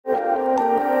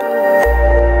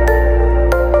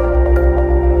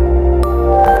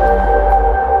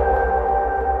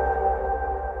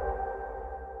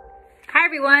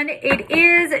It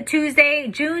is Tuesday,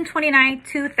 June 29th,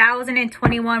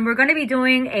 2021. We're going to be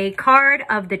doing a card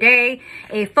of the day,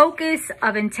 a focus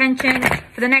of intention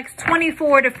for the next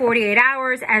 24 to 48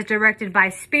 hours as directed by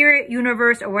spirit,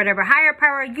 universe, or whatever higher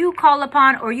power you call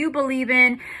upon or you believe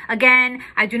in. Again,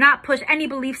 I do not push any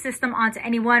belief system onto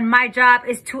anyone. My job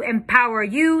is to empower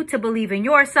you to believe in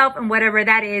yourself and whatever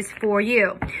that is for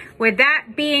you. With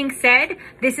that being said,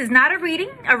 this is not a reading.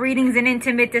 A reading is an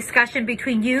intimate discussion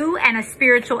between you and a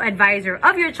spiritual advisor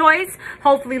of your choice,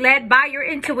 hopefully led by your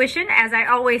intuition. As I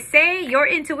always say, your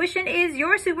intuition is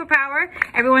your superpower.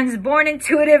 Everyone's born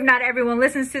intuitive. Not everyone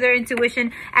listens to their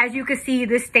intuition, as you can see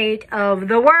the state of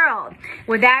the world.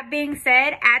 With that being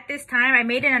said, at this time, I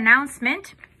made an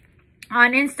announcement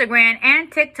on Instagram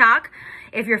and TikTok.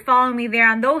 If you're following me there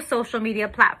on those social media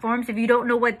platforms, if you don't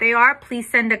know what they are, please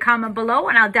send a comment below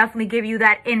and I'll definitely give you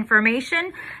that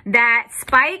information. That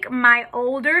Spike, my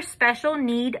older special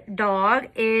need dog,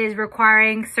 is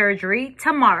requiring surgery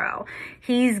tomorrow.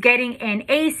 He's getting an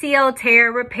ACL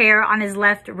tear repair on his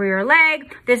left rear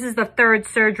leg. This is the third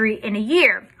surgery in a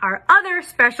year. Our other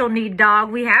special need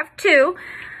dog, we have two,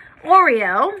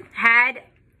 Oreo, had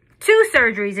 2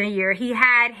 surgeries in a year. He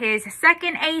had his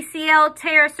second ACL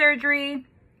tear surgery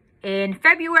in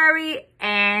February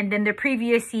and then the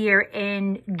previous year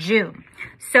in June.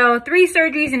 So 3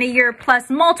 surgeries in a year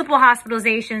plus multiple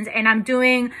hospitalizations, and I'm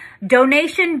doing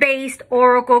donation-based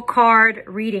oracle card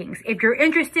readings. If you're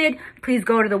interested, please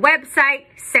go to the website,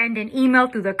 send an email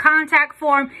through the contact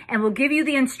form, and we'll give you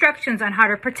the instructions on how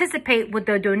to participate with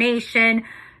the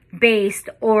donation-based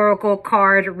oracle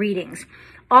card readings.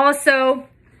 Also,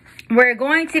 we're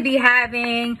going to be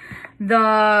having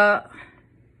the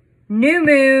new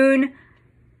moon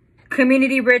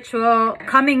community ritual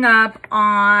coming up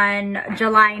on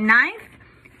July 9th,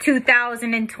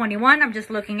 2021. I'm just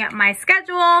looking at my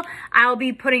schedule. I'll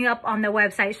be putting up on the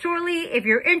website shortly. If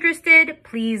you're interested,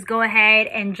 please go ahead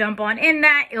and jump on in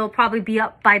that. It'll probably be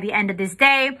up by the end of this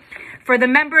day. For the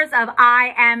members of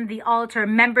I Am the Altar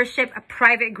membership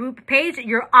private group page,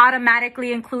 you're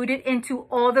automatically included into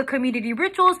all the community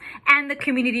rituals and the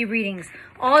community readings.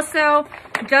 Also,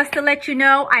 just to let you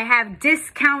know, I have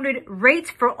discounted rates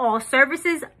for all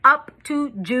services up to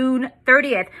June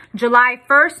 30th. July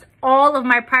 1st, all of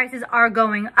my prices are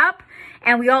going up.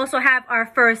 And we also have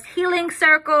our first healing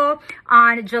circle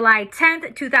on July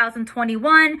 10th,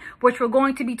 2021, which we're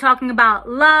going to be talking about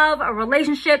love,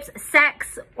 relationships,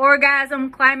 sex, orgasm,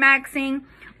 climaxing,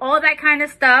 all that kind of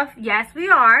stuff. Yes, we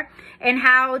are. And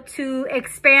how to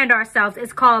expand ourselves.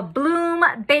 It's called Bloom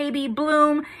Baby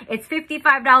Bloom. It's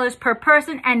 $55 per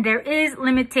person and there is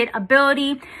limited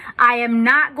ability. I am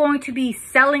not going to be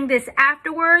selling this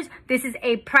afterwards. This is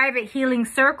a private healing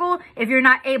circle. If you're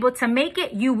not able to make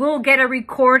it, you will get a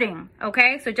recording.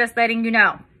 Okay, so just letting you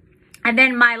know. And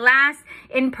then my last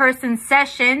in-person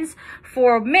sessions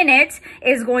for a minute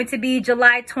is going to be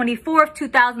July 24th,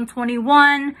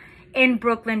 2021 in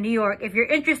Brooklyn, New York. If you're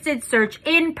interested, search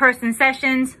in-person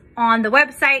sessions on the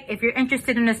website. If you're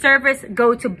interested in the service,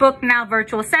 go to Book Now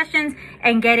Virtual Sessions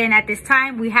and get in at this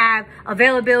time. We have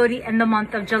availability in the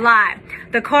month of July.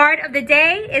 The card of the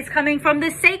day is coming from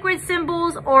the Sacred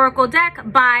Symbols Oracle deck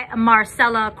by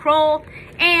Marcella Kroll,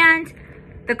 and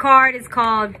the card is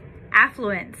called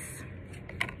Affluence.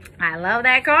 I love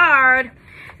that card.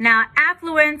 Now,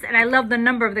 Affluence, and I love the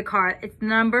number of the card. It's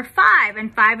number 5,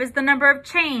 and 5 is the number of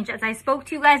change. As I spoke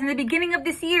to you guys in the beginning of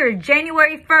this year,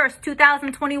 January 1st,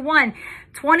 2021.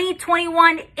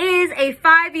 2021 is a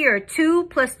 5-year. 2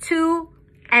 plus 2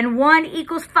 and 1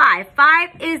 equals 5.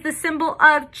 5 is the symbol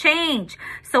of change.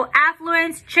 So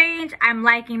affluence, change, I'm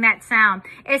liking that sound.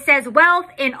 It says wealth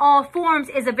in all forms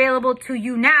is available to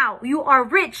you now. You are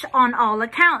rich on all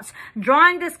accounts.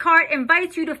 Drawing this card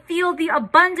invites you to feel the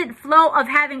abundant flow of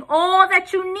having all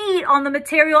that you need on the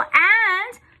material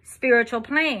and spiritual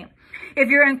plane. If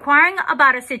you're inquiring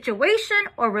about a situation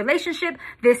or relationship,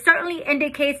 this certainly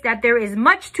indicates that there is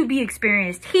much to be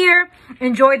experienced here.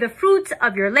 Enjoy the fruits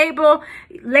of your labor,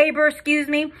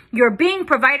 You're being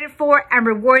provided for and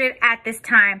rewarded at this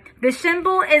time. The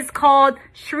symbol is called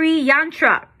Sri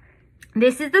Yantra.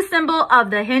 This is the symbol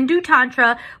of the Hindu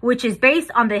Tantra, which is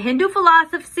based on the Hindu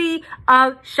philosophy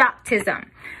of Shaktism.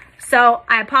 So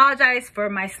I apologize for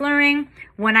my slurring.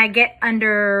 When I get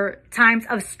under times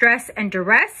of stress and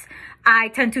duress, I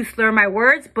tend to slur my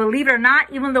words. Believe it or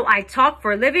not, even though I talk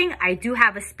for a living, I do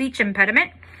have a speech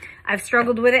impediment. I've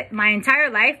struggled with it my entire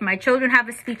life. My children have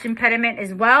a speech impediment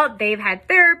as well. They've had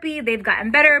therapy, they've gotten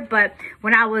better, but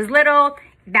when I was little,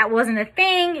 that wasn't a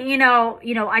thing. You know,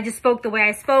 I just spoke the way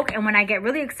I spoke, and when I get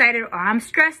really excited or I'm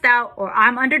stressed out or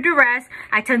I'm under duress,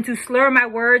 I tend to slur my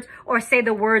words or say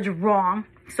the words wrong.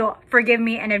 So forgive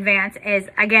me in advance, as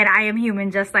again, I am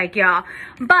human just like y'all.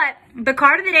 But the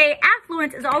card of the day,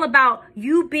 Affluence, is all about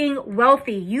you being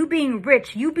wealthy, you being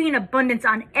rich, you being abundance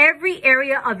on every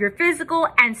area of your physical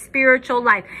and spiritual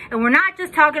life. And we're not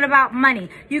just talking about money.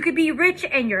 You could be rich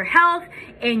in your health,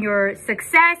 in your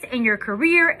success, in your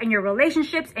career, in your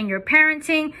relationships, in your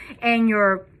parenting, in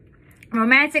your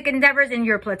romantic endeavors, in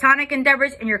your platonic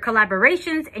endeavors, in your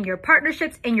collaborations, in your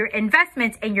partnerships, in your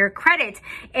investments, in your credit,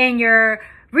 in your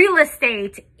real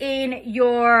estate, in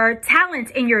your talents,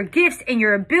 in your gifts, in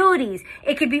your abilities.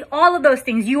 It could be all of those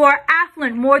things. You are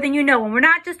affluent more than you know. And we're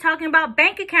not just talking about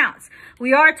bank accounts.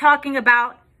 We are talking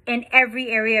about in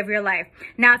every area of your life.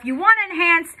 Now, if you want to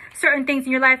enhance certain things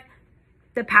in your life,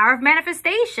 the power of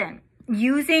manifestation,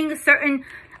 using certain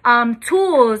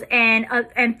tools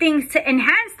and things to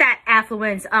enhance that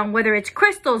affluence, whether it's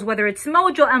crystals, whether it's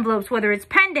mojo envelopes, whether it's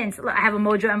pendants. I have a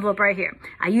mojo envelope right here.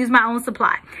 I use my own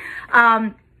supply.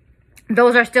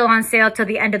 Those are still on sale till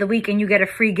the end of the week, and you get a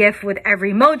free gift with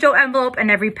every mojo envelope and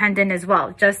every pendant as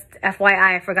well. Just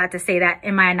FYI, I forgot to say that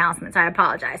in my announcements. I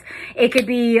apologize. It could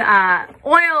be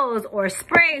oils or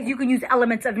sprays. You can use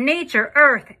elements of nature,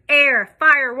 earth, air,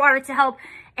 fire, water to help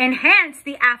enhance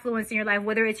the affluence in your life,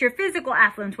 whether it's your physical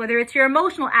affluence, whether it's your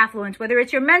emotional affluence, whether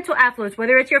it's your mental affluence,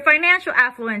 whether it's your financial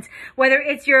affluence, whether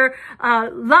it's your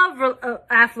love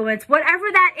affluence, whatever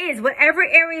that is, whatever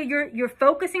area you're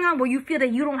focusing on where you feel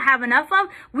that you don't have enough of,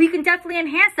 we can definitely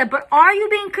enhance that. But are you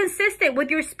being consistent with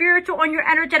your spiritual and your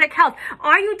energetic health?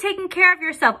 Are you taking care of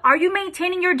yourself? Are you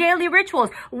maintaining your daily rituals?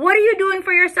 What are you doing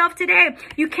for yourself today?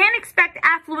 You can't expect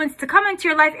affluence to come into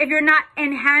your life if you're not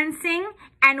enhancing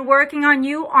and working on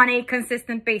you on a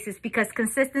consistent basis, because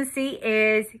consistency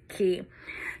is key.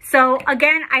 So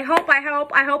again, I hope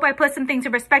I put some things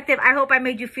in perspective. I hope I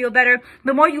made you feel better.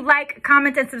 The more you like,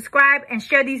 comment, and subscribe and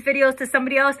share these videos to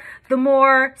somebody else, the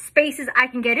more spaces I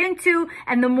can get into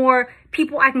and the more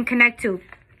people I can connect to.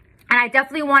 And I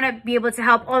definitely want to be able to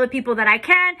help all the people that I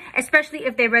can, especially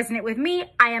if they resonate with me.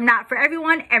 I am not for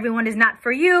everyone. Everyone is not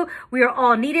for you. We are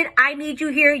all needed. I need you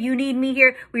here. You need me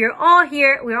here. We are all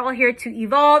here. We are all here to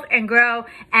evolve and grow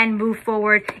and move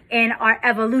forward in our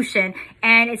evolution.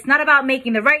 And it's not about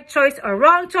making the right choice or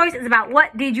wrong choice. It's about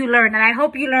what did you learn. And I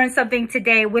hope you learned something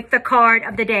today with the card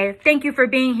of the day. Thank you for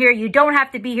being here. You don't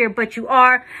have to be here, but you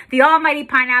are. The Almighty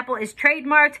Pineapple is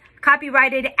trademarked,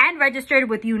 copyrighted, and registered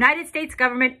with the United States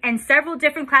government and several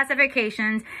different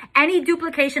classifications. Any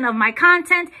duplication of my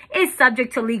content is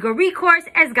subject to legal recourse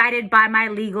as guided by my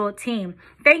legal team.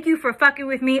 Thank you for fucking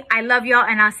with me. I love y'all,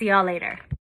 and I'll see y'all later.